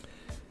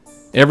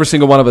Every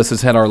single one of us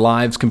has had our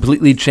lives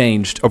completely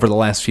changed over the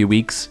last few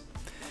weeks,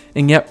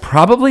 and yet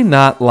probably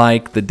not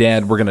like the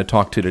dad we're going to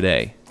talk to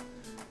today.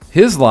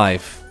 His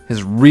life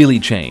has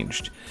really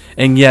changed,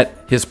 and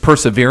yet his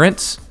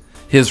perseverance,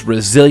 his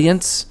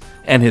resilience,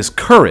 and his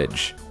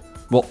courage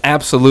will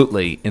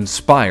absolutely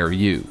inspire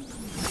you.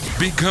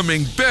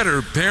 Becoming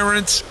better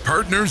parents,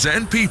 partners,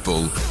 and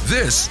people.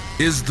 This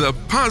is the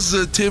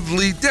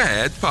Positively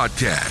Dad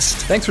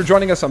podcast. Thanks for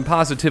joining us on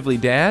Positively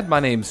Dad. My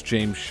name's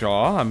James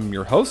Shaw. I'm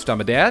your host.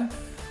 I'm a dad.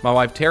 My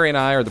wife Terry and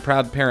I are the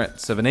proud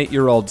parents of an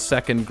 8-year-old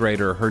second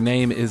grader. Her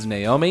name is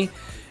Naomi,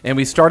 and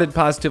we started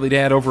Positively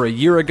Dad over a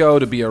year ago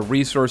to be a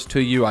resource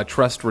to you. I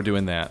trust we're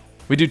doing that.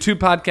 We do 2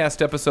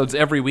 podcast episodes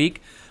every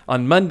week.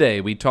 On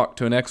Monday, we talk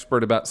to an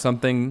expert about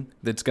something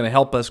that's going to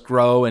help us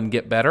grow and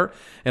get better.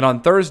 And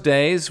on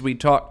Thursdays, we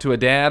talk to a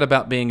dad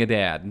about being a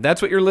dad. And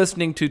that's what you're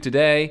listening to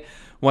today,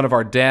 one of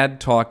our Dad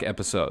Talk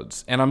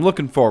episodes. And I'm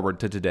looking forward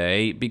to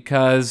today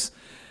because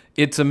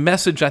it's a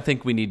message I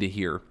think we need to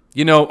hear.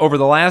 You know, over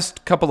the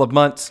last couple of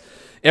months,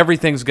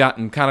 everything's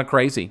gotten kind of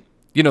crazy.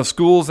 You know,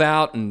 school's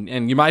out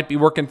and you might be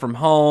working from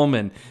home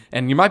and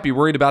you might be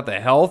worried about the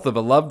health of a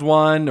loved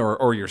one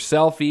or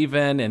yourself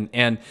even,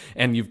 and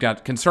you've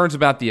got concerns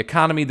about the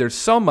economy. There's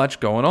so much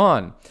going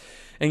on.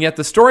 And yet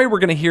the story we're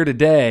going to hear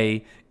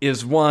today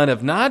is one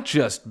of not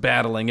just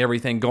battling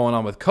everything going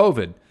on with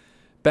COVID,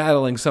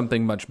 battling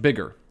something much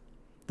bigger.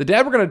 The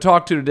dad we're going to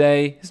talk to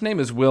today, his name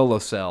is Will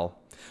Losell.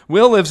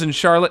 Will lives in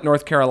Charlotte,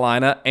 North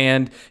Carolina,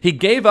 and he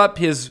gave up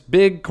his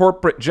big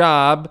corporate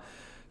job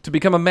to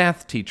become a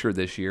math teacher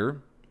this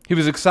year. He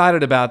was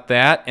excited about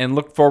that and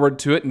looked forward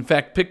to it. In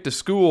fact, picked a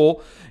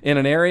school in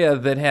an area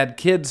that had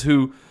kids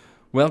who,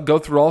 go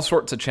through all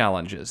sorts of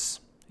challenges.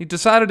 He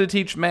decided to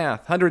teach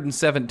math,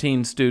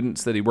 117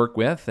 students that he worked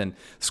with, and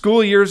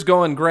school year's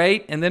going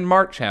great, and then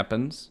March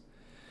happens.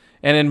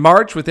 And in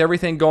March, with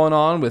everything going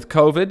on with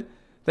COVID,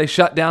 they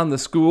shut down the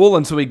school,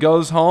 and so he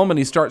goes home and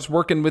he starts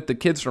working with the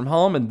kids from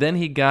home, and then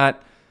he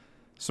got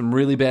some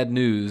really bad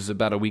news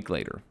about a week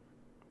later.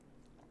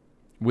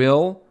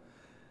 Will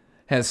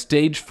has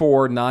stage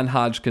 4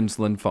 non-Hodgkin's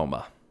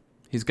lymphoma.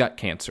 He's got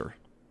cancer.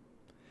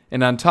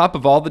 And on top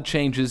of all the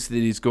changes that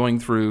he's going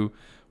through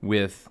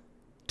with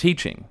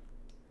teaching,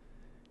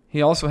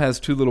 he also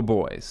has 2 little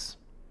boys,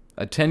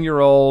 a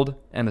 10-year-old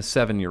and a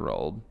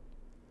 7-year-old.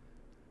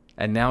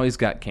 And now he's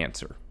got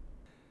cancer.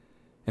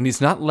 And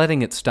he's not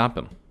letting it stop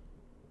him.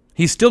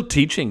 He's still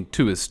teaching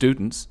to his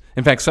students.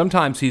 In fact,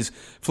 sometimes he's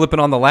flipping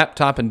on the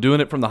laptop and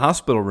doing it from the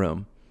hospital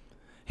room.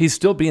 He's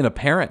still being a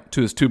parent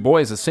to his 2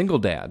 boys, a single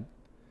dad.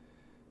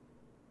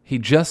 He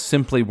just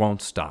simply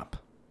won't stop.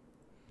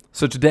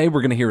 So today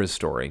we're going to hear his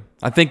story.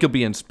 I think you'll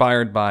be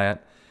inspired by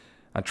it.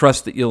 I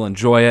trust that you'll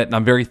enjoy it, and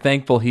I'm very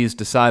thankful he's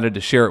decided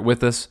to share it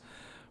with us.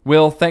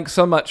 Will, thanks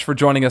so much for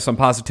joining us on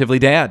Positively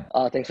Dad.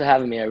 Thanks for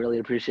having me. I really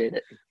appreciate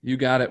it. You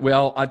got it.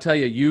 Well, I tell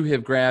you, you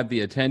have grabbed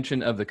the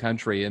attention of the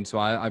country, and so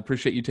I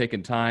appreciate you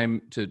taking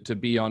time to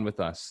be on with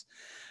us.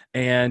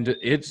 And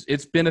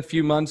it's been a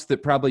few months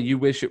that probably you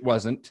wish it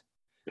wasn't,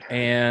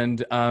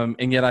 and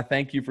yet I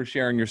thank you for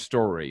sharing your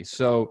story.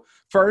 So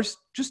first,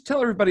 just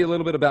tell everybody a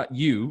little bit about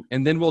you,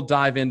 and then we'll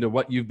dive into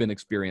what you've been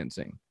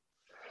experiencing.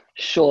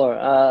 Sure.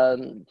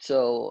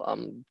 So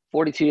I'm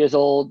 42 years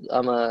old.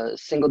 I'm a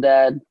single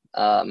dad.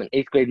 I'm an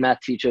 8th grade math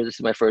teacher. This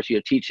is my first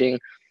year teaching.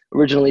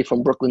 Originally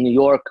from Brooklyn, New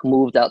York,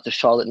 moved out to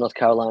Charlotte, North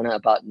Carolina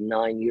about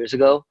 9 years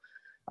ago.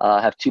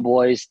 I have 2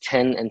 boys,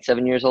 10 and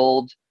 7 years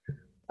old.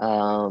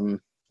 And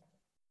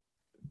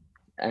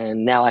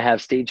now I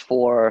have stage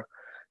 4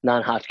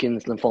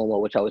 non-Hodgkin's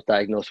lymphoma, which I was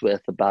diagnosed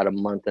with about a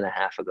month and a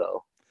half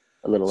ago,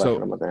 a little less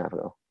than a month and a half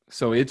ago.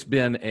 So it's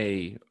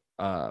been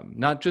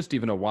not just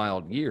even a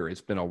wild year,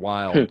 it's been a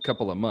wild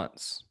couple of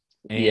months.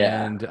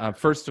 And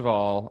first of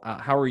all,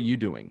 how are you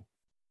doing?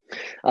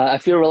 I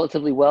feel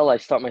relatively well. I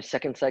start my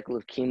 2nd cycle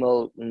of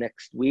chemo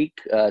next week.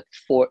 It's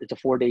a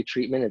 4-day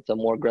treatment. It's a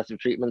more aggressive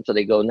treatment. So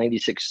they go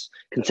 96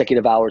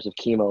 consecutive hours of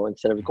chemo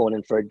instead of going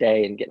in for a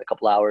day and getting a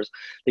couple hours.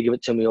 They give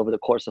it to me over the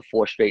course of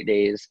 4 straight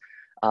days.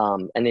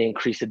 And they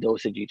increase the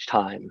dosage each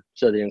time.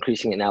 So they're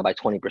increasing it now by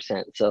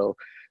 20%. So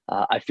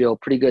I feel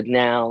pretty good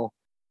now.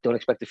 Don't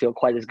expect to feel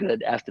quite as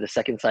good after the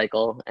 2nd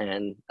cycle.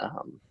 And,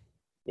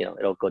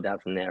 it'll go down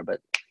from there. But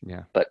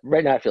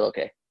right now I feel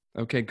okay.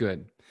 Okay,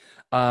 good.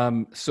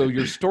 So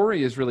your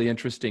story is really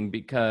interesting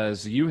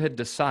because you had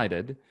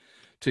decided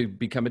to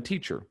become a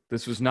teacher.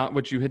 This was not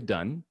what you had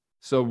done.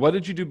 So what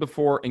did you do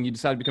before and you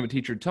decided to become a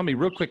teacher? Tell me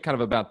real quick kind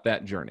of about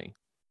that journey.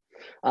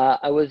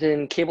 I was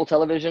in cable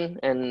television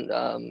and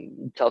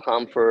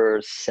telecom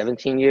for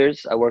 17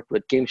 years. I worked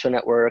with Game Show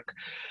Network,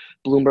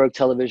 Bloomberg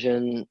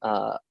Television,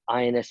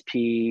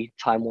 INSP,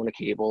 Time Warner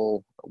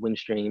Cable,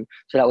 Windstream.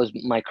 So that was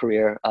my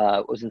career.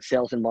 I was in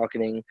sales and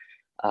marketing.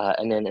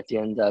 And then at the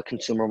end,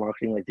 consumer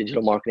marketing, like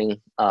digital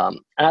marketing. And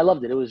I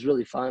loved it. It was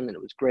really fun and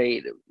it was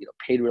great. It,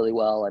 paid really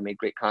well. I made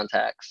great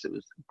contacts. It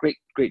was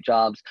great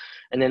jobs.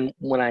 And then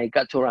when I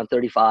got to around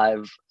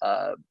 35,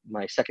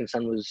 my second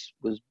son was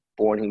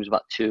born. He was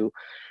about 2.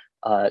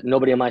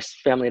 Nobody in my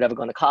family had ever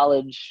gone to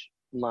college.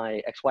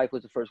 my ex-wife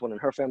was the first one in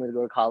her family to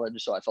go to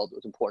college, so I felt it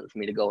was important for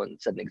me to go and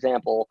set an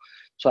example.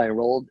 So I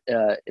enrolled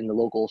in the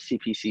local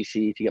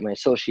CPCC to get my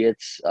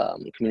associates,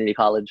 community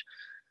college,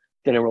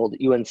 then enrolled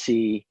at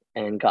UNC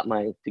and got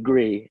my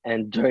degree.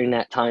 And during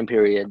that time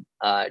period,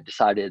 I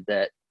decided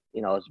that, I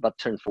was about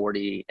to turn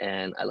 40,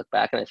 and I looked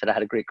back and I said I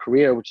had a great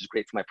career, which is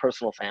great for my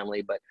personal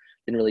family, but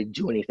didn't really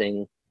do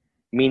anything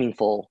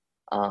meaningful,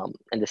 and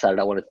decided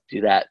I wanted to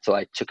do that. So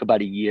I took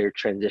about a year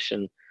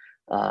transition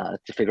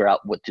to figure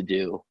out what to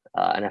do.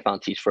 And I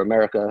found Teach for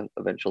America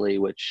eventually,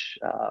 which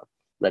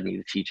led me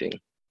to teaching.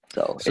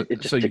 So it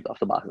just ticked off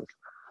the boxes.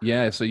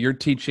 Yeah. So you're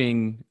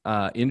teaching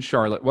in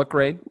Charlotte. What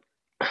grade?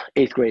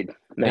 8th grade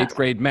math. 8th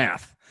grade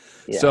math.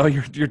 Yeah. So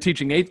you're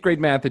teaching 8th grade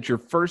math at your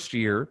first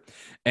year.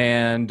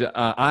 And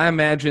I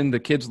imagine the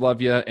kids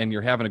love you and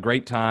you're having a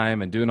great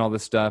time and doing all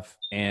this stuff.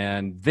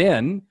 And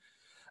then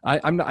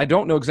I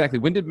don't know exactly.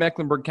 When did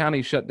Mecklenburg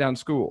County shut down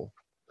school?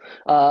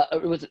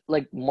 It was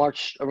like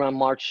around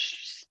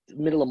March,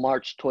 middle of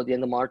March, toward the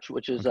end of March,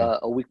 which is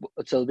a week.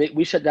 So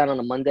we shut down on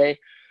a Monday.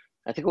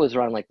 I think it was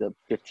around like the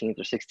 15th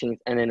or 16th.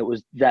 And then it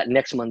was that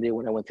next Monday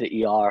when I went to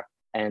the ER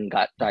and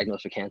got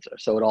diagnosed with cancer.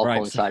 So it all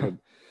coincided.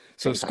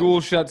 So school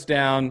shuts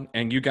down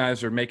and you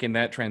guys are making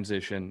that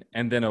transition.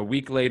 And then a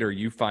week later,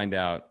 you find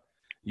out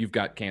you've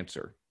got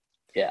cancer.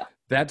 Yeah.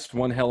 That's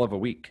one hell of a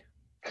week.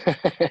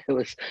 It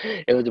was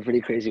a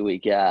pretty crazy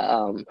week.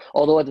 Yeah.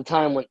 Although at the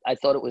time when I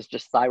thought it was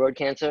just thyroid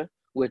cancer,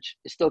 which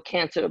is still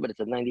cancer, but it's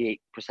a 98%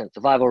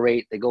 survival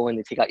rate. They go in,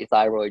 they take out your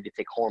thyroid, you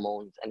take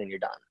hormones, and then you're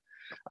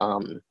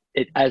done.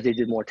 As they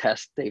did more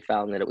tests, they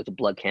found that it was a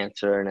blood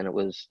cancer, and then it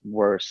was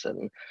worse.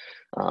 And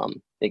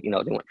they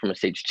went from a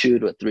stage 2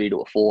 to a 3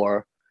 to a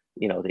 4.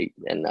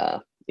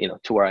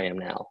 To where I am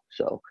now.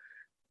 So,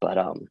 but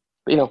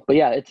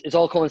yeah, it's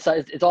all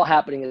coincides. It's all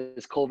happening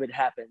as COVID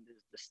happened.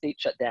 The state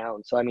shut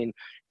down. So, I mean,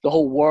 the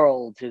whole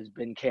world has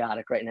been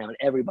chaotic right now, and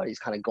everybody's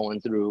kind of going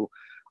through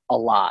a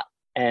lot.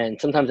 And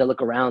sometimes I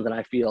look around and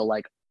I feel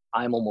like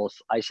I'm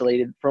almost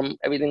isolated from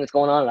everything that's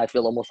going on. And I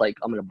feel almost like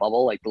I'm in a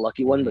bubble, like the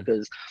lucky one,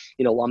 because,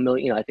 1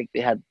 million, I think they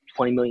had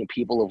 20 million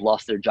people have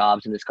lost their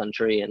jobs in this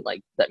country. And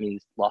like, that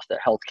means lost their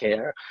health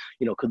care,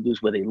 could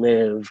lose where they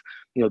live.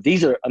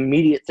 These are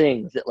immediate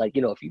things that, like,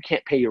 if you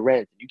can't pay your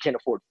rent, you can't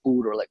afford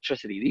food or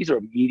electricity, these are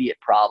immediate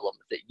problems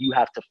that you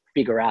have to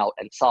figure out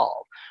and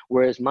solve.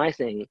 Whereas my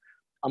thing,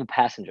 I'm a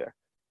passenger.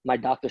 My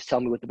doctors tell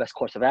me what the best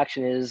course of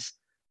action is,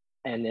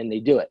 and then they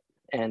do it.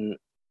 And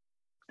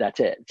that's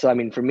it. So, I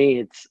mean, for me,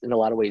 it's in a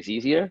lot of ways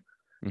easier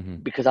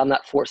because I'm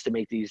not forced to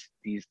make these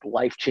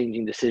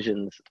life-changing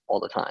decisions all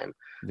the time.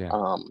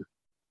 Yeah.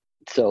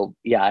 So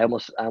yeah, I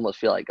almost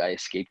feel like I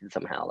escaped it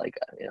somehow. Like,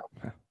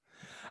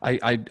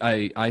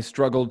 I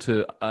struggle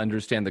to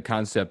understand the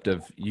concept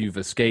of you've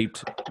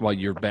escaped while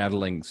you're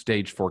battling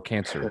stage 4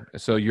 cancer.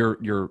 So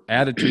your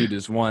attitude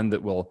is one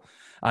that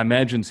I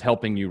imagine is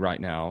helping you right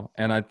now.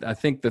 And I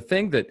think the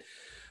thing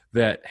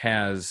that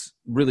has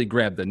really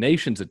grabbed the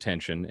nation's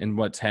attention and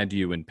what's had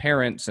you in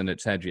Parents and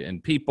it's had you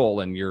in People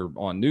and you're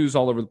on news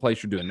all over the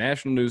place. You're doing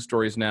national news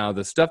stories now.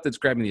 The stuff that's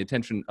grabbing the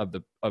attention of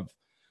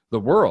the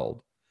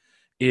world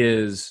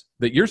is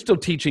that you're still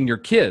teaching your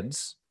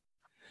kids.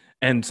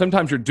 And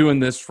sometimes you're doing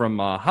this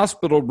from a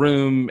hospital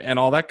room and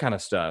all that kind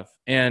of stuff.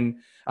 And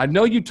I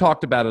know you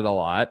talked about it a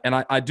lot. And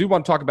I do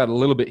want to talk about it a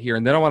little bit here.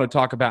 And then I want to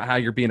talk about how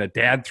you're being a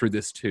dad through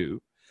this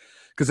too.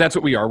 Because that's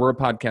what we are. We're a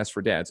podcast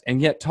for dads.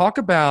 And yet talk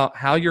about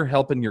how you're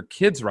helping your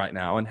kids right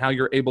now and how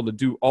you're able to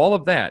do all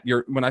of that.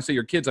 When I say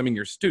your kids, I mean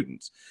your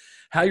students.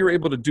 How you're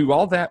able to do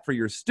all that for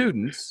your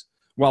students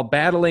while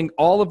battling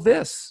all of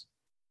this.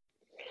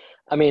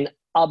 I mean,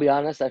 I'll be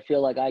honest. I feel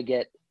like I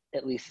get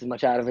at least as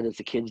much out of it as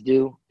the kids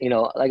do.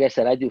 Like I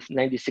said, I do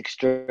 96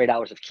 straight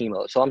hours of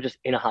chemo. So I'm just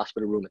in a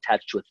hospital room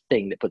attached to a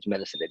thing that puts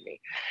medicine in me.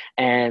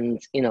 And,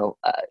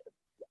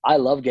 I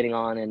love getting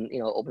on and,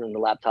 opening the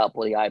laptop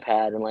or the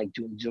iPad and like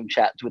doing Zoom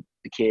chats with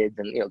the kids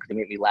and, because they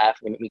make me laugh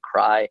and they make me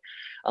cry,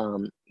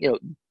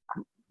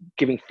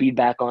 giving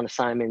feedback on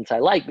assignments I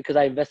like because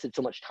I invested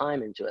so much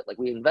time into it. Like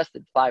we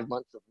invested 5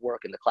 months of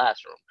work in the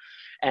classroom.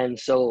 And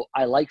so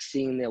I like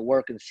seeing their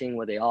work and seeing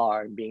where they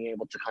are and being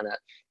able to kind of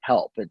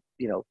help. But,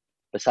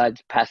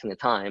 besides passing the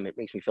time, it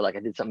makes me feel like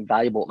I did something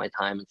valuable with my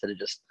time instead of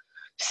just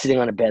sitting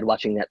on a bed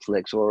watching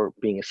Netflix or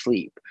being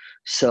asleep.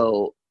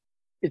 So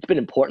it's been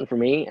important for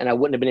me, and I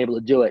wouldn't have been able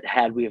to do it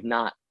had we have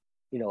not,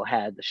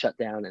 had the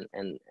shutdown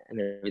and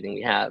everything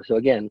we have. So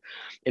again,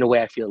 in a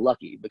way, I feel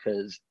lucky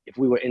because if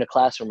we were in a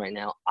classroom right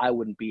now, I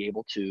wouldn't be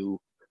able to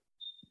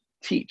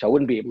teach. I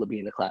wouldn't be able to be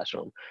in the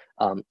classroom.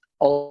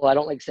 Although I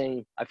don't like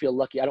saying I feel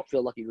lucky. I don't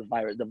feel lucky with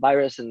the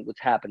virus and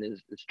what's happened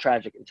is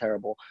tragic and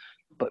terrible.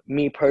 But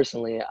me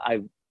personally,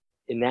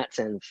 in that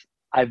sense,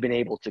 I've been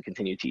able to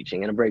continue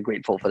teaching, and I'm very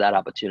grateful for that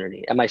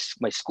opportunity. And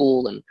my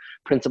school and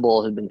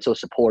principal have been so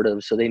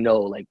supportive, so they know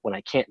like when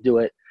I can't do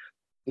it,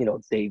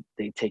 they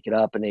take it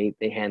up and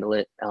they handle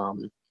it.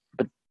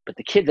 But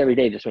the kids every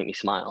day just make me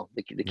smile.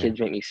 The kids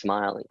make me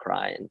smile and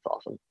cry, and it's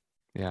awesome.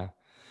 Yeah.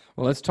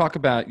 Well, let's talk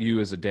about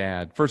you as a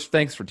dad. First,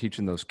 thanks for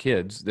teaching those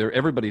kids.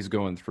 Everybody's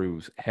going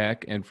through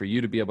heck, and for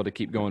you to be able to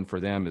keep going for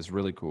them is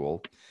really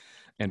cool,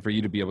 and for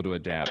you to be able to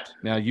adapt.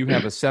 Now, you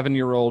have a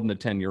 7-year-old and a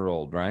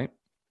 10-year-old, right?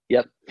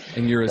 Yep.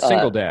 And you're a Uh,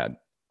 single dad.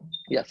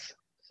 yes,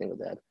 single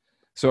dad.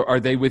 So are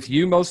they with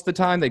you most of the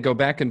time? They go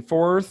back and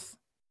forth?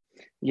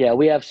 Yeah,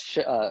 we have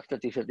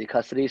 50-50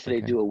 custody, so they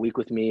Okay. do a week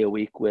with me, a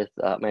week with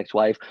my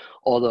ex-wife.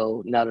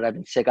 Although now that I've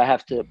been sick, I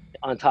have to,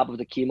 on top of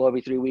the chemo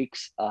every 3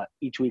 weeks,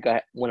 each week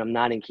when I'm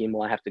not in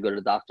chemo, I have to go to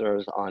the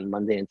doctors on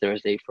Monday and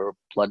Thursday for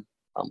blood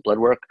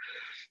work.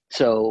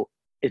 So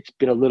it's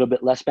been a little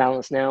bit less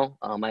balanced now.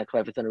 My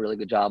ex-wife has done a really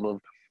good job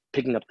of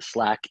picking up the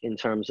slack in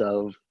terms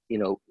of,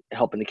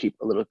 helping to keep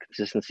a little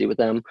consistency with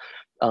them,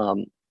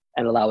 um,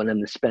 and allowing them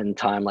to spend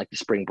time like the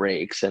spring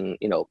breaks and,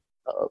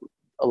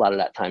 a lot of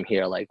that time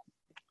here, like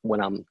when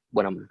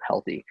I'm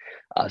healthy.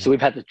 So Mhm.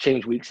 we've had to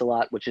change weeks a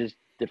lot, which is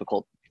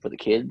difficult for the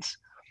kids.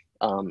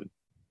 Um,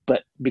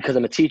 but because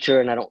I'm a teacher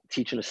and I don't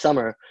teach in the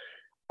summer,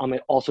 I'm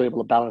also able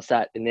to balance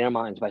that in their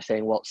minds by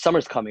saying, well,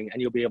 summer's coming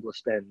and you'll be able to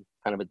spend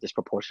kind of a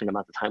disproportionate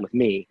amount of time with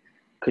me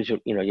because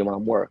your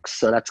mom works.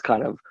 So that's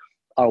kind of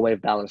our way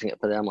of balancing it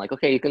for them. Like,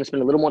 okay, you're going to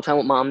spend a little more time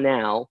with mom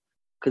now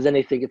because then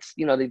they think it's,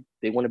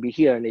 they want to be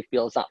here and they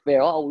feel it's not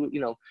fair.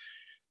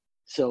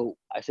 So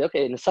I say,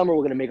 okay, in the summer,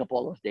 we're going to make up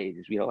all those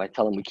days. I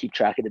tell them we keep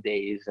track of the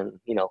days and,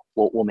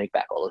 we'll make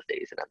back all those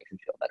days and that makes them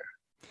feel better.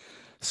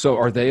 So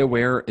are they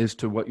aware as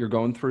to what you're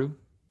going through?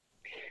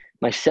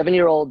 My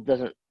 7-year-old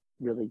doesn't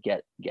really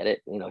get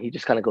it. He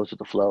just kind of goes with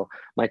the flow.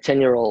 My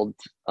 10-year-old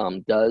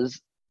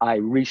does. I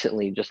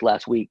recently, just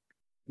last week,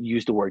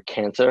 used the word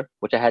cancer,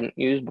 which I hadn't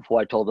used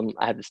before. I told them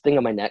I have this thing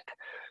on my neck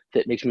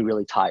that makes me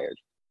really tired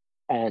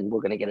and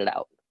we're going to get it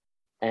out.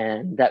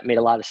 And that made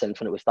a lot of sense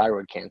when it was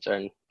thyroid cancer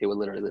and they would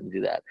literally let me do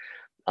that.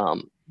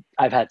 Um,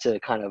 I've had to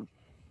kind of,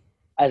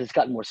 as it's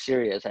gotten more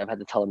serious, I've had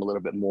to tell them a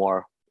little bit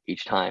more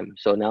each time.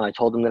 So now I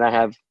told them that I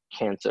have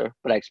cancer,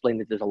 but I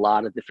explained that there's a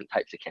lot of different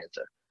types of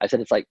cancer. I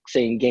said it's like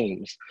saying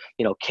games.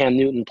 Cam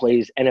Newton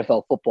plays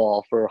NFL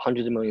football for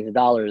hundreds of millions of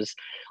dollars.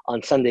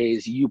 On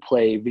Sundays, you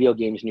play video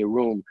games in your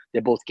room.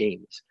 They're both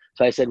games.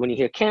 So I said, when you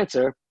hear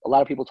cancer, a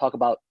lot of people talk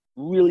about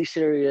really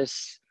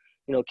serious,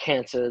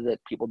 cancer that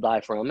people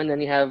die from. And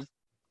then you have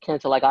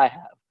cancer like I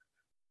have.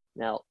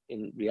 Now,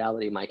 in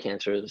reality, my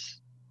cancer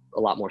is a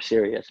lot more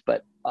serious,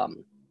 but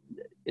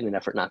in an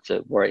effort not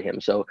to worry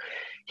him. So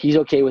he's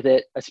okay with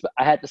it.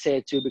 I had to say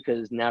it too,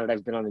 because now that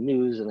I've been on the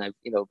news and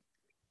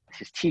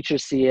his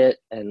teachers see it,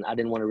 and I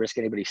didn't want to risk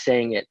anybody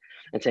saying it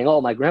and saying, oh,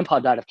 my grandpa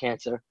died of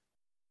cancer,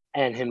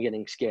 and him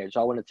getting scared.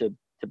 So I wanted to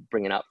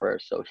bring it out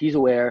first. So he's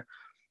aware,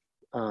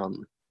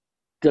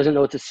 doesn't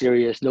know it's a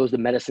serious, knows the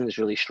medicine is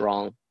really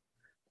strong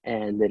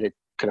and that it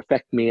could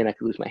affect me and I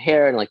could lose my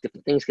hair and like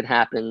different things could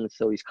happen.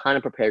 So he's kind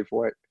of prepared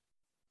for it.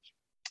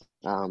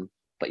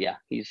 But yeah,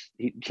 he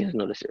doesn't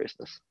know the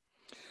seriousness.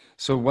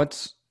 So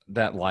what's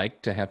that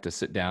like to have to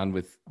sit down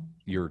with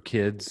your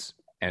kids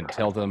and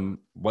tell them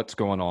what's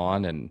going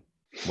on and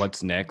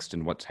what's next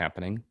and what's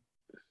happening?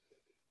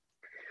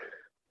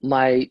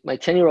 My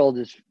 10-year-old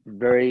is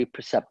very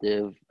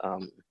perceptive.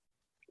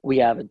 We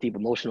have a deep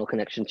emotional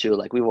connection too.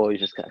 Like we've always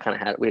just kind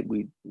of had,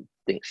 we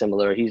think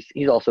similar. He's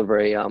also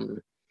very,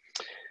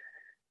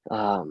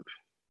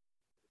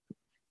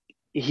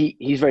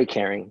 he's very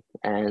caring,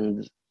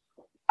 and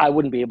I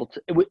wouldn't be able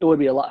to, it would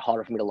be a lot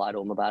harder for me to lie to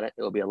him about it.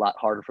 It would be a lot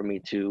harder for me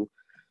to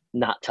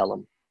not tell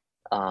him.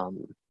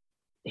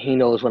 He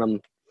knows when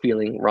I'm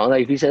feeling wrong.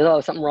 Like if he says,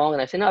 oh, something wrong,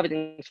 and I say, no,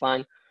 everything's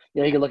fine.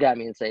 He can look at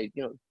me and say,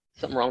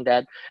 something wrong,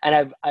 Dad.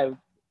 And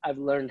I've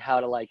learned how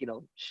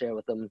to share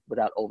with them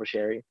without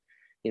oversharing.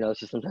 So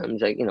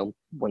sometimes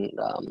when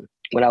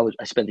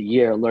I spent a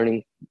year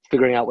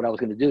figuring out what I was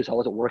going to do. So I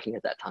wasn't working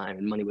at that time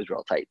and money was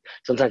real tight.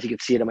 Sometimes you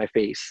could see it in my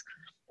face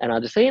and I'll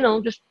just say,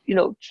 just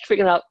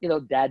figuring out,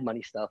 dad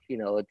money stuff,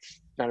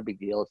 it's not a big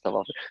deal and stuff.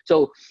 Also.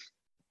 So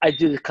I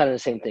do kind of the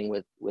same thing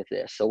with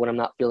this. So when I'm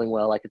not feeling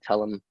well, I could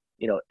tell them,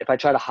 if I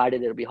try to hide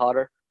it, it'll be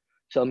harder.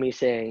 So me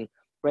saying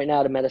right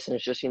now, the medicine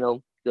is just,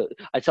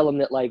 I tell them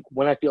that like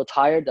when I feel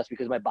tired, that's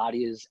because my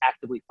body is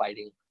actively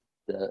fighting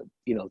the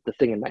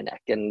thing in my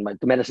neck, and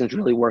the medicine's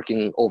really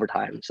working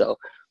overtime. So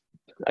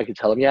I could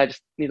tell him, yeah, I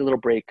just need a little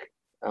break.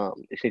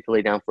 Just need to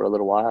lay down for a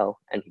little while,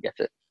 and he gets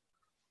it.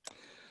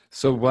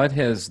 So what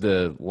has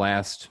the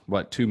last,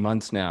 2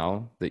 months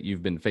now that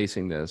you've been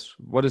facing this,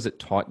 what has it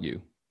taught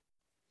you?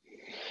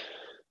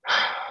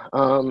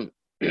 I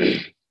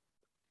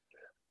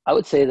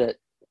would say that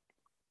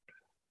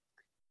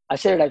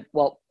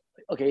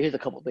okay, here's a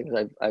couple of things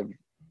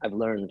I've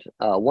learned.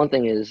 One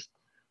thing is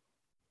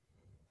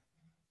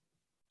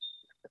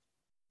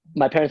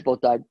my parents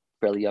both died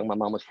fairly young. My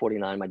mom was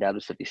 49, my dad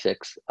was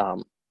 56.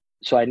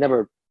 So I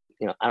never,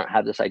 I don't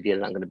have this idea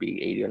that I'm going to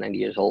be 80 or 90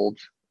 years old.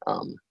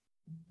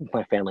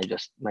 My family's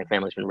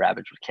been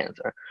ravaged with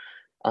cancer.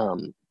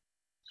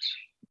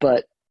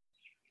 But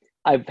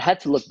I've had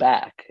to look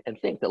back and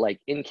think that like,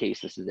 in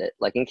case this is it,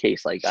 like in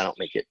case like I don't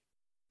make it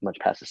much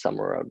past the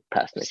summer or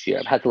past next year,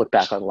 I've had to look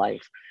back on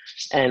life.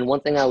 And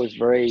one thing I was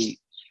very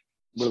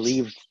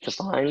relieved to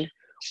find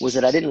was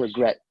that I didn't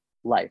regret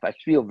life. I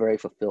feel very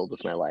fulfilled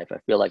with my life. I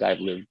feel like I've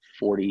lived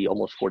 40,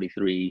 almost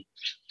 43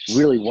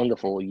 really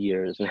wonderful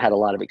years and had a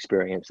lot of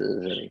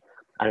experiences, and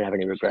I don't have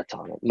any regrets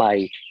on it.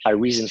 My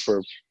reason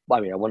for, I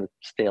mean, I want to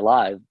stay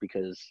alive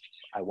because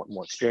I want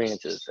more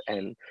experiences,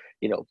 and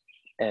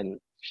and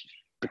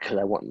because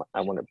I want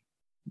to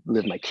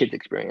live my kids'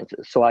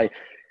 experiences.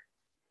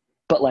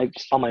 But like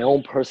on my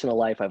own personal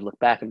life, I've looked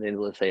back and been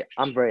able to say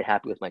I'm very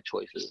happy with my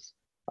choices.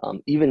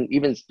 Even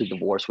the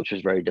divorce, which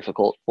was very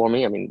difficult for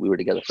me. I mean, we were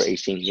together for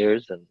 18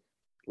 years and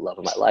love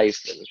of my life,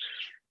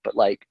 but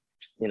like,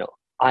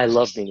 I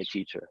love being a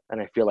teacher,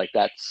 and I feel like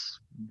that's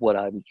what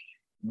I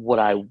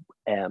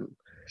am,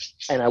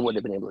 and I wouldn't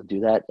have been able to do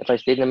that if I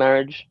stayed in a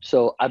marriage.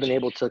 So I've been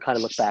able to kind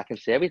of look back and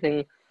say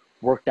everything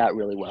worked out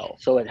really well.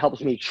 So it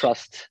helps me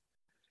trust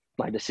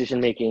my decision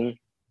making.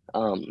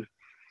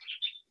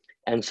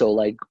 And so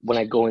like when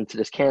I go into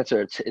this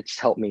cancer, it's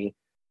helped me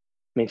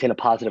maintain a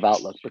positive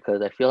outlook,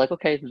 because I feel like,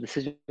 okay, the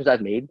decisions I've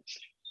made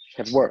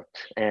have worked,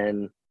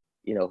 and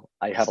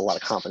I have a lot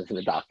of confidence in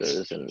the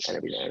doctors and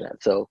everything like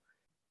that. So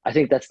I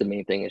think that's the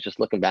main thing, is just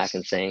looking back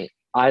and saying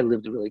I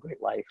lived a really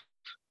great life.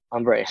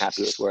 I'm very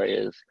happy with where it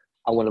is.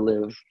 I want to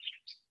live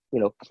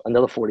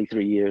another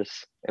 43 years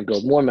and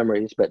build more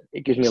memories, but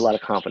it gives me a lot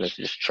of confidence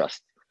to just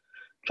trust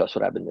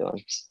what I've been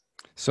doing.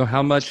 So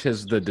how much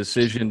has the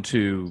decision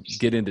to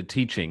get into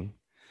teaching,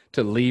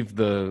 to leave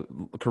the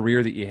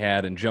career that you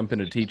had and jump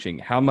into teaching,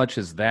 how much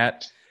has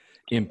that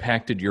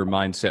impacted your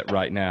mindset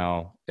right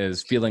now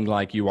as feeling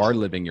like you are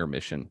living your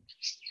mission?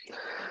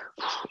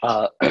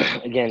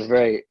 Again,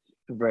 very,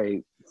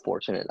 very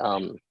fortunate.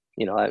 I'm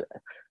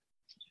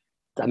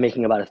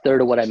making about a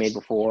third of what I made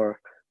before,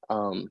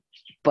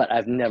 but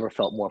I've never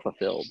felt more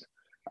fulfilled.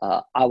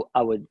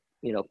 I would,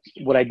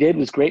 what I did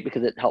was great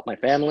because it helped my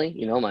family.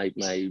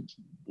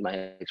 My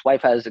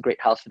ex-wife has a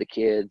great house for the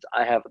kids.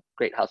 I have a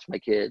great house for my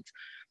kids.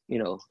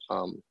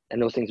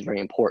 And those things are very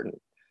important.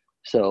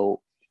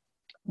 So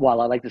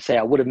while I like to say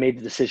I would have made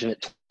the decision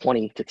at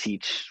 20 to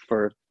teach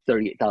for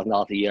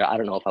 $38,000 a year, I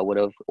don't know if I would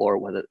have, or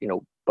whether,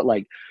 but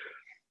like,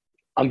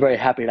 I'm very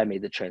happy that I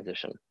made the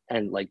transition.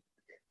 And like,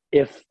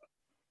 if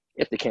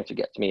the cancer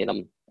gets me and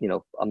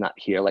I'm not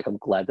here, like, I'm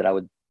glad that I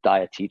would die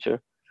a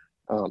teacher.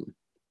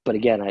 But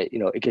again,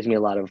 it gives me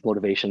a lot of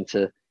motivation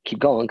to keep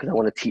going, because I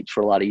want to teach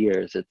for a lot of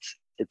years. It's,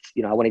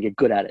 I want to get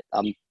good at it.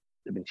 I've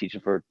been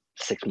teaching for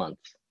 6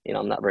 months.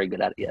 I'm not very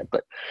good at it yet,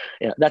 but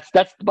that's,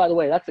 by the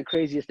way, that's the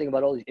craziest thing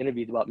about all these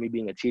interviews about me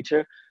being a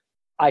teacher.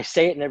 I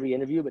say it in every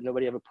interview, but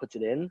nobody ever puts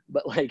it in.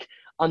 But like,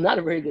 I'm not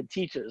a very good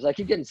teacher. So I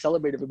keep getting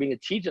celebrated for being a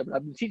teacher, but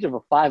I've been teaching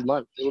for 5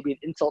 months. It would be an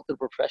insult to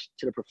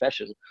the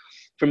profession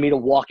for me to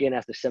walk in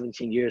after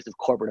 17 years of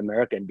corporate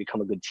America and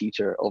become a good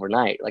teacher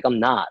overnight. Like, I'm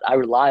not. I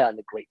rely on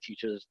the great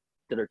teachers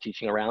that are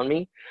teaching around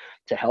me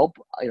to help.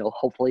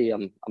 Hopefully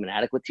I'm an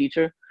adequate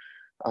teacher.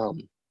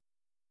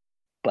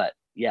 But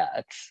yeah,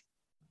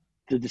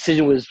 the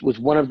decision was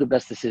one of the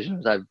best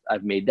decisions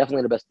I've made.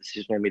 Definitely the best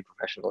decision I made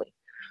professionally.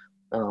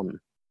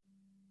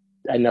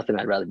 And nothing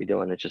I'd rather be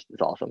doing. It's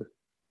awesome.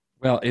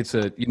 Well,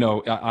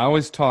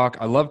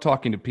 I love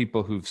talking to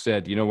people who've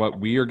said, you know what,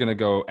 we are going to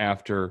go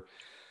after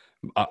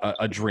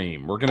a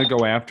dream. We're going to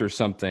go after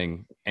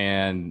something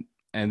and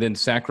then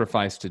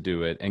sacrifice to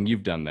do it. And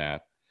you've done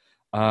that.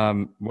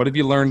 What have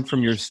you learned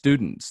from your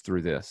students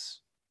through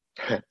this?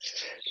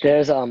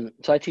 There's, so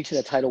I teach at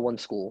a Title I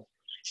school,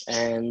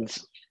 and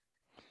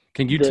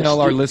can you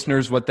tell our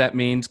listeners what that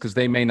means? Because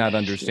they may not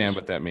understand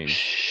what that means.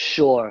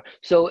 Sure.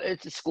 So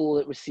it's a school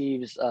that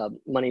receives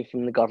money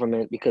from the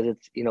government because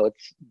it's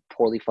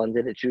poorly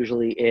funded. It's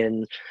usually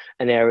in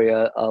an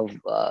area of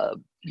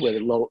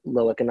where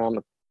low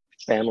economic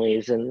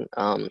families and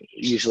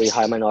usually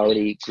high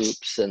minority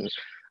groups, and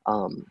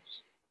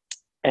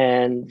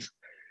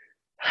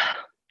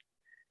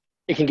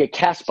it can get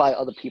cast by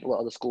other people at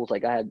other schools.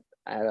 Like I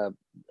had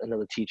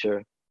another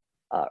teacher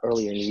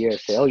earlier in the year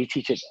say, "Oh, you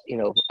teach at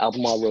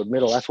Albemarle Road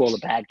Middle. That's where all the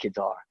bad kids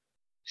are."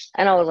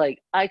 And I was like,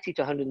 I teach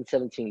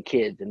 117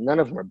 kids, and none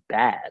of them are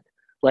bad,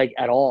 like,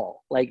 at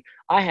all. Like,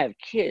 I have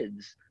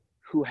kids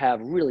who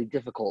have really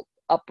difficult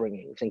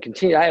upbringings and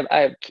continue. I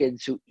have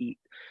kids who eat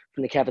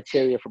from the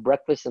cafeteria for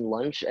breakfast and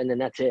lunch, and then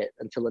that's it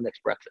until the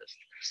next breakfast.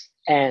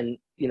 And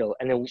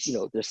then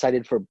they're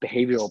cited for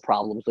behavioral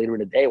problems later in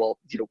the day. Well,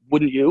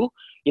 wouldn't you?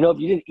 If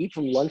you didn't eat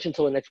from lunch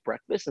until the next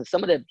breakfast, and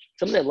some of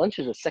their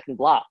lunches are second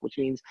block, which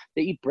means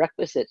they eat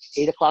breakfast at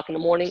 8 o'clock in the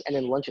morning and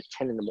then lunch at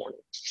 10 in the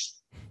morning,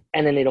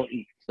 and then they don't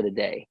eat for the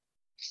day.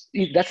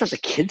 That's not the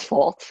kid's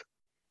fault.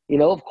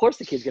 Of course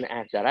the kid's gonna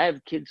act out. I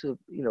have kids who,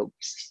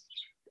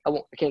 I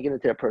can't get into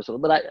their personal,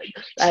 but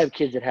I have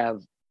kids that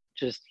have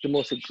just the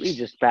most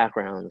egregious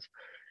backgrounds,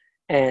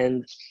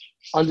 and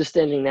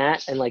understanding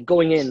that and like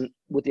going in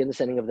with the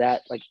understanding of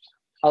that, like,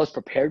 I was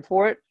prepared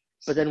for it.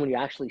 But then when you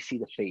actually see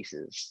the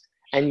faces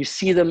and you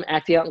see them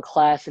acting out in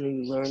class and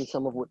then you learn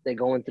some of what they're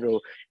going through,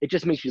 it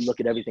just makes you look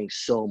at everything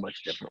so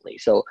much differently.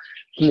 So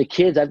from the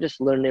kids, I've just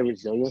learned their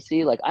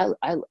resiliency. Like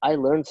I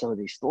learned some of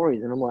these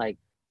stories, and I'm like,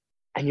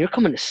 and you're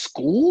coming to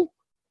school?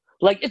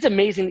 Like, it's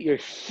amazing that you're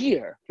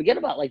here. Forget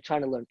about like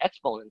trying to learn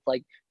exponents.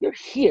 Like, you're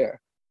here.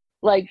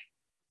 Like,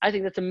 I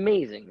think that's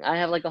amazing. I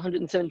have like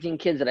 117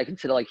 kids that I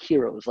consider like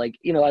heroes. Like,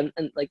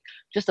 and like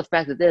just the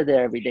fact that they're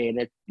there every day and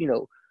that,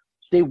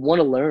 they want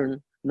to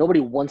learn. Nobody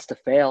wants to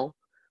fail,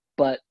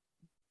 but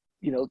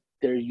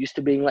they're used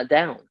to being let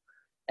down.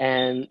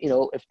 And,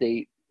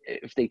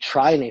 if they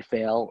try and they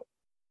fail,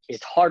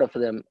 it's harder for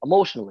them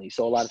emotionally.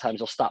 So a lot of times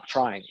they'll stop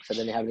trying. So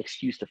then they have an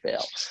excuse to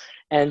fail.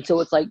 And so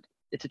it's like,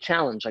 it's a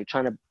challenge, like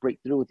trying to break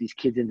through with these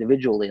kids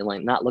individually and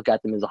like not look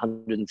at them as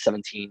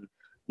 117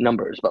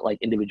 numbers, but like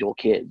individual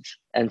kids.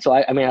 And so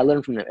I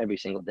learn from them every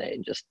single day,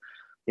 and just,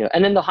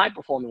 and then the high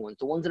performing ones,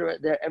 the ones that are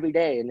there every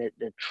day and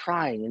they're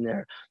trying and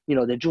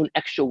they're doing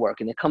extra work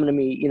and they're coming to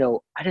me,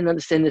 I didn't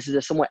understand this. Is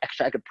there somewhere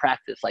extra I could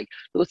practice? Like,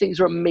 those things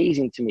are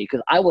amazing to me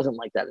because I wasn't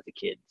like that as a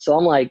kid. So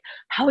I'm like,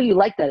 how are you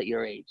like that at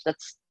your age?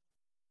 That's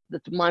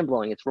mind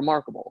blowing. It's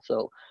remarkable.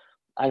 So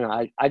I don't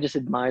know. I just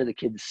admire the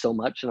kids so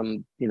much,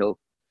 and I'm,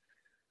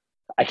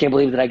 I can't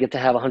believe that I get to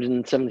have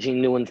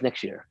 117 new ones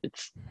next year.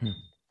 It's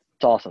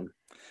awesome.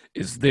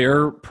 Is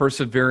their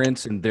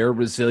perseverance and their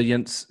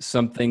resilience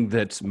something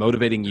that's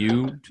motivating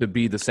you to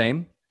be the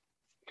same?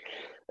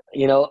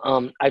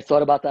 I've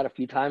thought about that a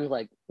few times.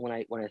 Like when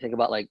I think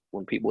about like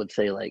when people would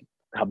say like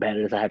how bad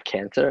it is I have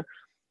cancer,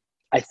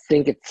 I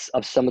think it's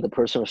of some of the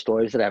personal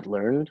stories that I've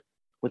learned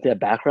with their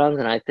backgrounds.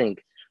 And I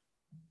think,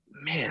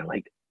 man,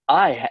 like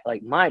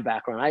my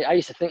background, I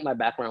used to think my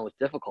background was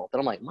difficult, but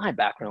I'm like, my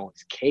background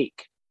was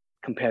cake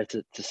compared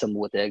to some of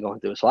what they're going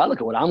through. So I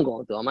look at what I'm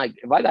going through. I'm like,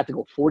 if I got to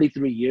go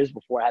 43 years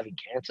before having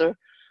cancer,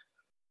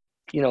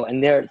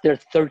 and they're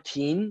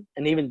 13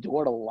 and they've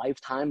endured a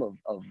lifetime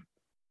of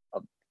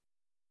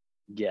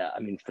yeah, I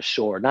mean, for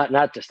sure.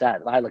 Not just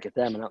that. If I look at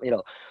them and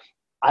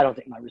I don't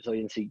think my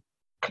resiliency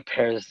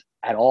compares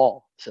at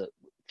all to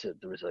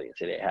the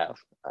resiliency they have.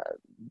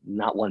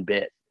 Not one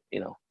bit.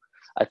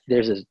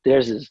 Theirs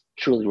is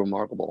truly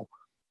remarkable.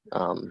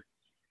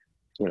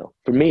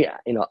 For me, I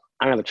don't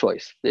have a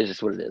choice. It's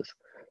just what it is.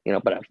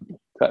 But I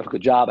have a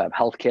good job. I have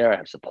healthcare. I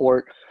have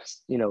support.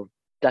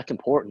 That's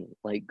important.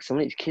 Like, some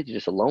of these kids are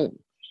just alone.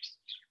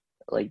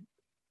 Like,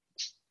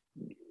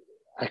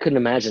 I couldn't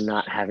imagine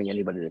not having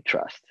anybody to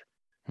trust.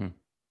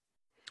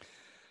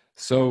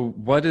 So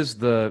what is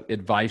the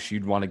advice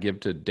you'd want to give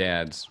to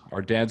dads,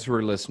 or dads who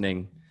are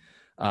listening,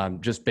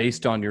 just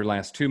based on your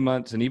last 2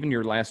 months and even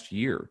your last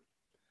year?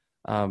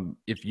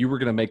 If you were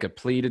going to make a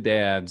plea to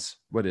dads,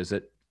 what is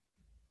it?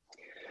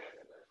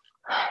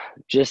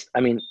 Just,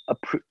 and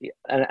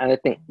I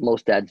think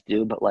most dads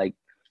do, but like,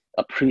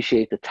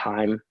 appreciate the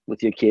time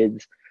with your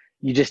kids.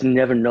 You just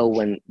never know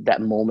when that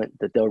moment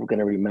that they're going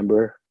to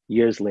remember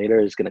years later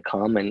is going to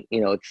come. And,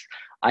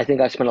 I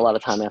think I spent a lot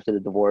of time after the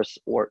divorce,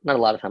 or not a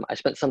lot of time. I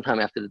spent some time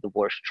after the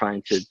divorce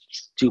trying to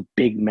do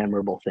big,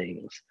 memorable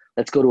things.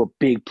 Let's go to a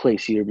big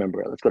place you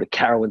remember. Let's go to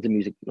Carowinds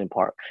Amusement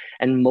Park.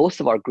 And most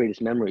of our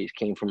greatest memories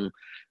came from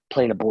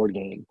playing a board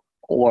game,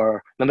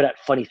 or remember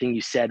that funny thing you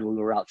said when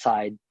we were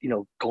outside,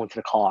 going to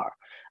the car.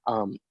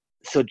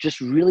 So just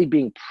really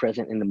being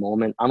present in the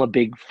moment. I'm a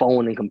big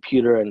phone and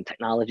computer and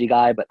technology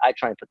guy, but I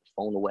try and put the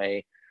phone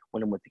away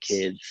when I'm with the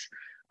kids.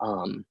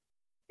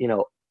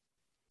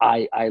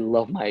 I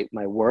love my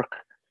work.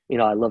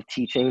 I love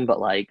teaching, but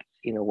like,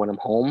 when I'm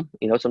home,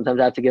 sometimes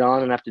I have to get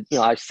on and have to,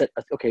 I set,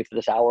 okay, for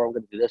this hour, I'm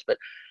going to do this, but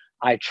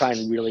I try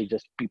and really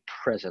just be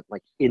present,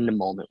 like in the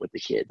moment with the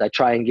kids. I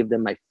try and give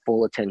them my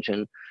full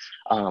attention.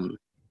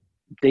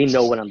 They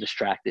know when I'm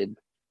distracted,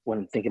 when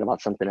I'm thinking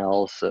about something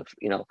else, so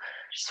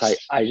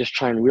I just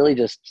try and really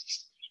just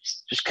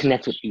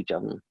connect with each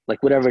of them,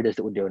 like whatever it is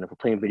that we're doing. If we're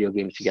playing video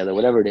games together,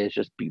 whatever it is,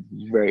 just be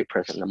very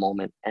present in the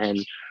moment.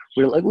 And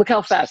we're like, look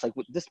how fast, like,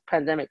 this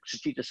pandemic should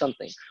teach us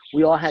something.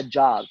 We all had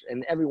jobs,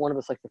 and every one of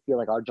us likes to feel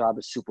like our job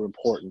is super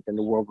important and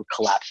the world would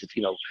collapse if,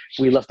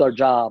 we left our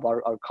job,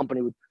 our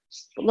company would,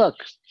 but look,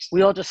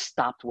 we all just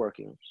stopped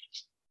working.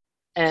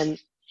 And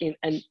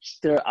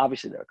there are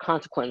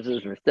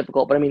consequences and it's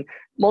difficult, but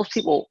most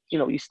people,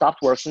 you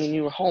stopped working and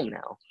you were home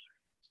now,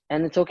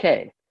 and it's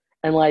okay.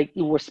 And like,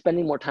 we're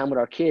spending more time with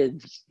our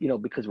kids,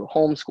 because we're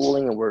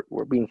homeschooling and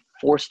we're being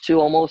forced to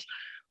almost.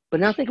 But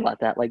now think about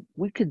that. Like,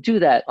 we could do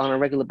that on a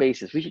regular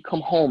basis. We could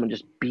come home and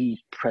just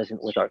be present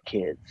with our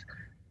kids.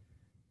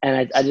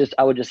 And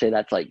I would just say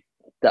that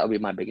would be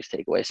my biggest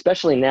takeaway,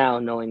 especially now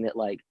knowing that,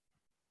 like,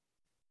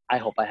 I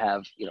hope I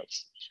have,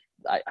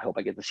 I hope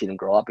I get to see them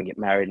grow up and get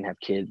married and have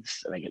kids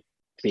and I get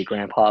to be a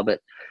grandpa. But,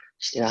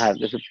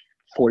 there's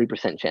a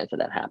 40% chance of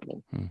that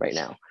happening right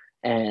now.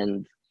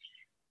 And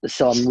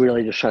so I'm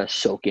really just trying to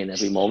soak in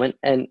every moment.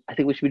 And I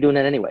think we should be doing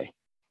that anyway.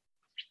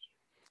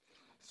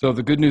 So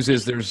the good news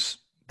is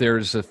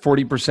there's a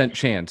 40%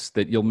 chance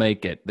that you'll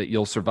make it, that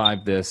you'll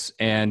survive this,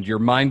 and your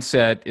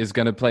mindset is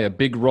going to play a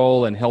big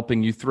role in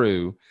helping you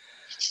through.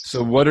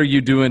 So what are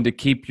you doing to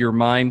keep your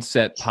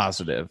mindset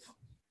positive?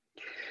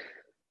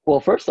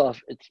 Well, first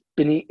off, it's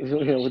been,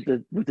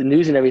 with the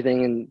news and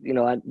everything, and,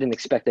 I didn't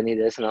expect any of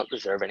this and I don't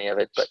deserve any of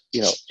it, but,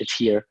 it's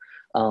here.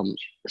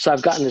 So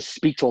I've gotten to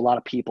speak to a lot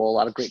of people. A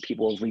lot of great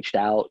people have reached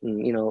out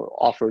and,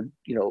 offered,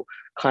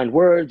 kind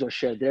words or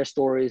shared their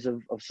stories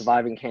of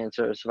surviving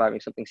cancer or surviving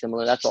something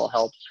similar. That's all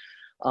helped.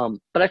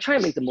 But I try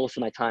and make the most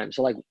of my time.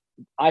 So like,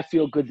 I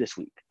feel good this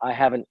week. I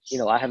haven't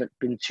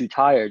been too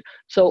tired.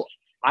 So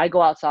I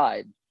go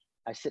outside,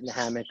 I sit in the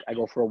hammock, I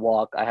go for a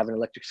walk. I have an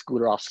electric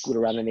scooter. I'll scoot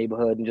around the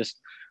neighborhood and just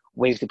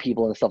wave to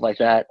people and stuff like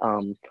that.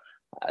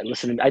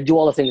 I do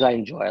all the things I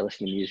enjoy. I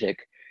listen to music,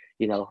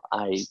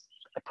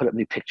 I put up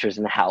new pictures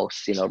in the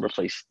house,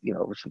 replace,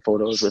 some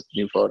photos with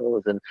new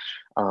photos.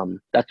 And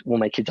that's when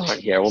my kids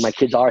aren't here. When my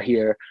kids are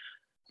here,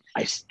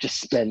 I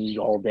just spend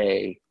all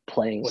day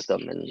playing with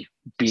them and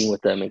being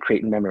with them and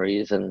creating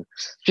memories and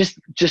just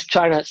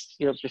trying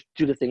to, just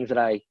do the things that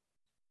I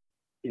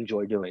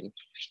enjoy doing,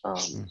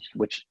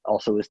 which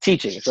also is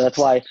teaching. So that's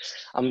why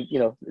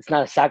it's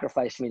not a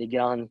sacrifice to me to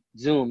get on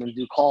Zoom and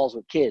do calls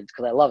with kids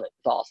because I love it.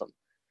 It's awesome.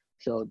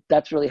 So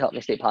that's really helped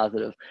me stay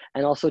positive.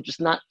 And also just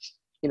not,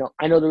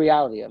 I know the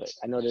reality of it.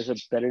 I know there's a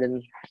better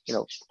than,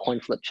 coin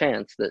flip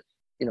chance that,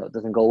 it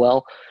doesn't go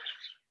well.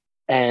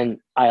 And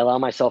I allow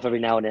myself every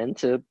now and then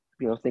to,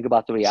 think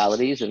about the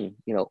realities and,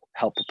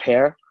 help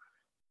prepare.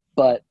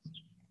 But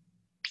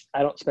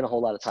I don't spend a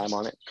whole lot of time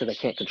on it because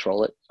I can't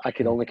control it. I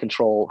can only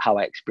control how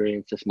I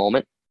experience this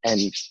moment.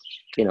 And,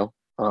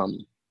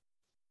 I'm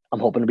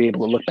hoping to be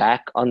able to look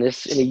back on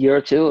this in a year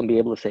or two and be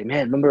able to say,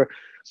 man, remember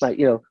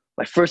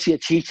my first year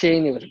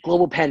teaching, it was a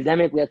global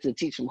pandemic. We had to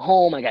teach from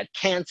home. I got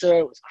cancer.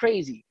 It was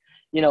crazy.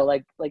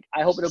 Like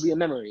I hope it'll be a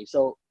memory.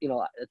 So,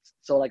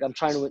 I'm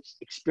trying to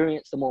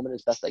experience the moment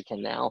as best I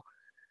can now.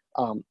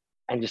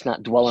 And just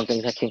not dwell on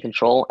things I can't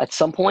control. At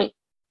some point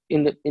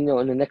in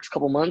the next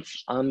couple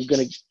months,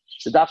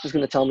 the doctor's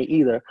going to tell me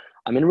either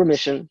I'm in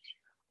remission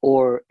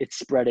or it's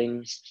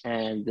spreading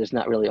and there's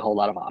not really a whole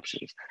lot of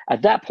options.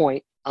 At that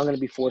point, I'm going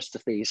to be forced to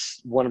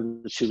face one of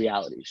the two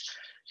realities.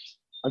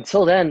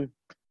 Until then,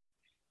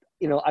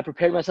 I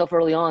prepared myself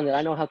early on that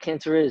I know how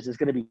cancer is. There's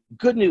going to be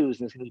good news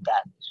and there's going to be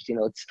bad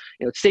news.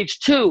 It's stage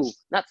 2,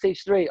 not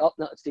stage 3. Oh,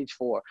 no, it's stage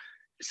 4.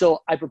 So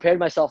I prepared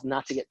myself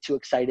not to get too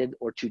excited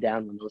or too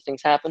down when those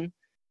things happen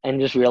and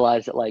just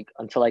realize that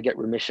until I get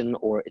remission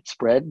or it's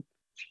spread,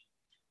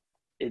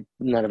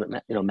 none of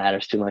it,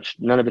 matters too much.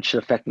 None of it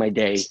should affect my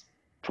day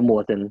for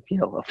more than,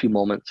 a few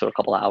moments or a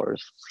couple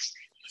hours.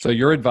 So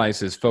your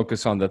advice is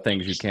focus on the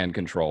things you can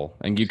control,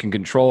 and you can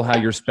control how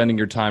you're spending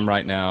your time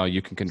right now.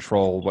 You can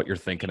control what you're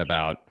thinking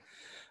about.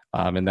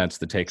 And that's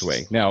the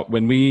takeaway. Now,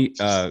 when we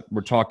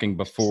were talking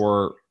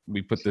before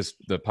we put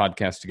the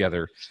podcast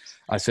together,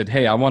 I said,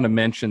 hey, I want to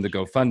mention the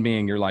GoFundMe.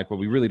 And you're like, well,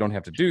 we really don't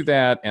have to do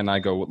that. And I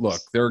go,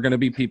 look, there are going to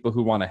be people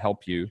who want to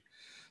help you.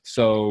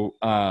 So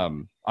I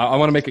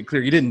want to make it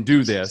clear you didn't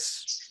do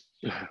this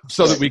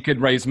so that we could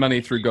raise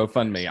money through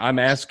GoFundMe. I'm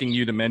asking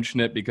you to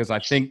mention it because I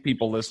think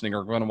people listening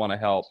are going to want to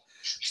help.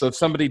 So if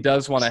somebody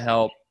does want to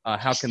help,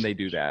 how can they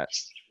do that?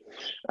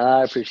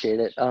 I appreciate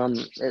it.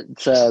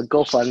 It's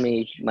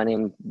GoFundMe. My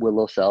name Will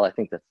Losell. I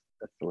think that's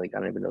the link. I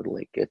don't even know the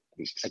link. I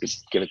could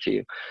give it to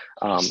you.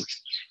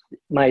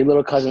 My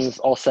little cousins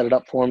all set it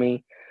up for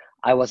me.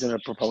 I wasn't a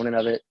proponent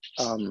of it.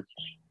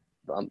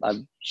 I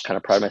kind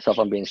of pride myself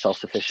on being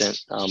self-sufficient.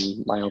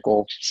 My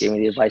uncle gave me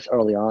the advice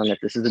early on that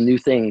this is a new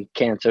thing,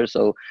 cancer.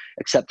 So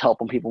accept help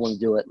when people want to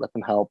do it. Let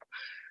them help.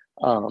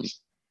 And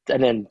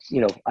then,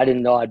 I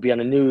didn't know I'd be on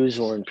the news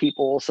or in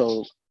People.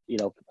 So,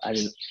 I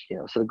didn't,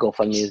 so the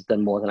GoFundMe has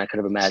done more than I could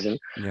have imagined.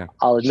 Yeah.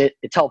 I'll admit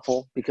it's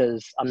helpful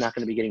because I'm not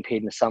going to be getting paid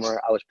in the summer.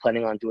 I was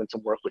planning on doing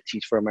some work with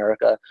Teach for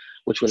America,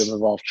 which would have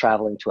involved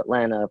traveling to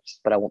Atlanta,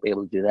 but I won't be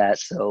able to do that.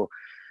 So,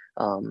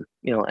 and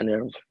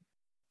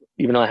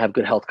even though I have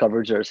good health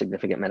coverage, there are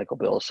significant medical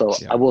bills. So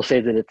yeah. I will say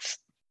that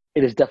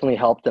it has definitely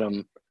helped,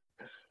 and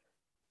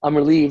I'm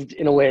relieved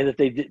in a way that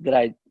they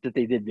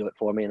did do it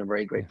for me, and I'm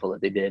very grateful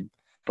that they did.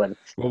 But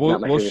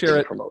we'll share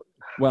it.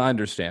 Well, I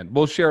understand.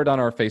 We'll share it on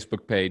our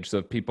Facebook page, so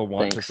if people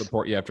want to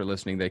support you after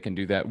listening, they can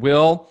do that.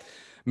 Will,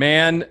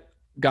 man,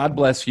 God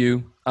bless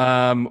you.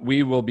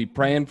 We will be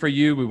praying for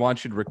you. We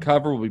want you to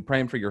recover. We'll be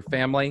praying for your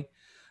family.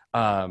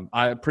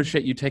 I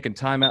appreciate you taking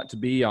time out to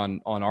be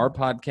on our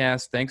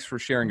podcast. Thanks for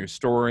sharing your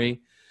story.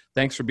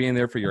 Thanks for being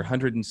there for your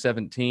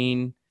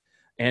 117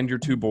 and your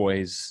 2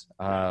 boys.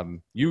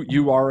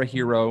 You are a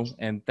hero,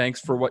 and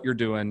thanks for what you're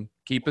doing.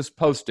 Keep us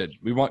posted.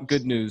 We want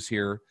good news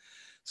here.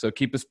 So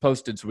keep us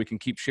posted so we can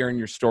keep sharing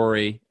your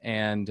story,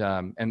 and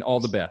all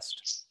the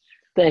best.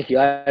 Thank you.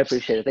 I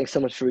appreciate it. Thanks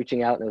so much for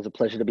reaching out. And it was a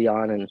pleasure to be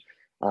on,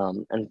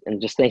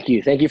 and just thank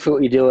you. Thank you for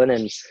what you're doing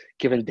and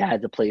giving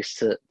dads a place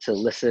to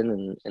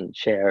listen and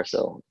share.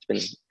 So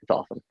it's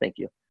awesome. Thank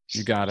you.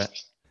 You got it.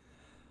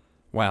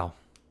 Wow.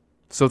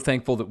 So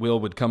thankful that Will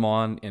would come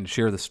on and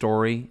share the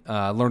story.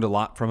 I learned a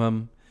lot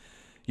from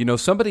him.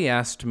 Somebody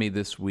asked me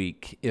this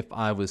week if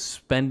I was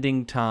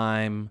spending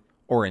time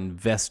or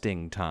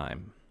investing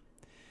time.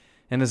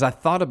 And as I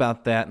thought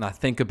about that and I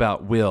think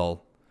about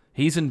Will,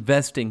 he's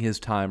investing his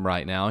time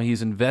right now.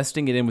 He's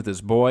investing it in with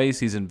his boys.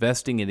 He's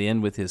investing it in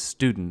with his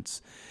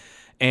students.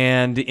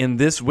 And in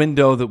this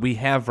window that we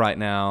have right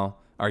now,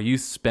 Are you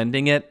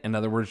spending it? In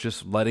other words,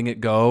 just letting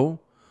it go?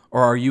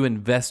 Or are you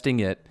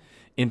investing it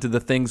into the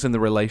things in the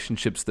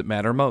relationships that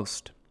matter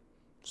most?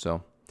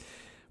 So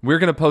we're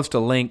going to post a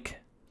link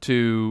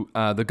to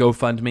the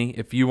GoFundMe.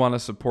 If you want to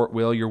support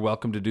Will, you're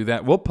welcome to do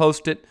that. We'll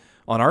post it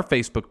on our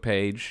Facebook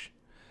page,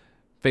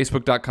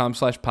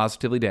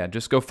 facebook.com/positivelydad.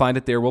 Just go find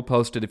it there. We'll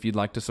post it if you'd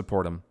like to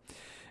support him.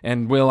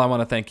 And Will, I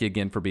want to thank you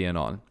again for being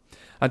on.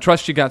 I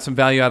trust you got some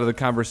value out of the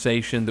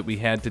conversation that we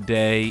had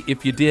today.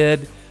 If you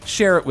did,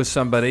 share it with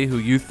somebody who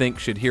you think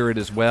should hear it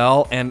as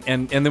well. And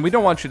then we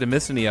don't want you to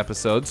miss any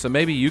episodes, so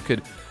maybe you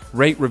could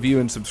rate, review,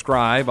 and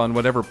subscribe on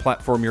whatever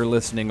platform you're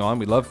listening on.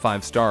 We love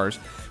 5 stars.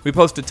 We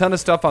post a ton of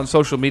stuff on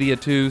social media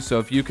too, so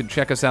if you could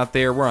check us out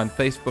there, we're on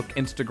Facebook,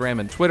 Instagram,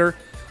 and Twitter.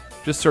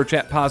 Just search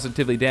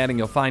 @PositivelyDad and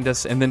you'll find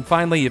us. And then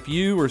finally, if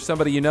you or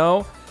somebody you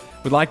know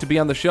would like to be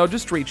on the show,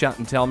 just reach out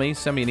and tell me.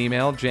 Send me an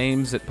email,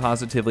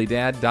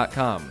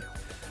 james@positivelydad.com.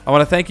 I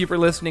want to thank you for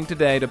listening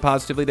today to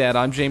Positively Dad.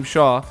 I'm James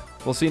Shaw.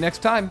 We'll see you next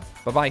time.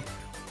 Bye-bye.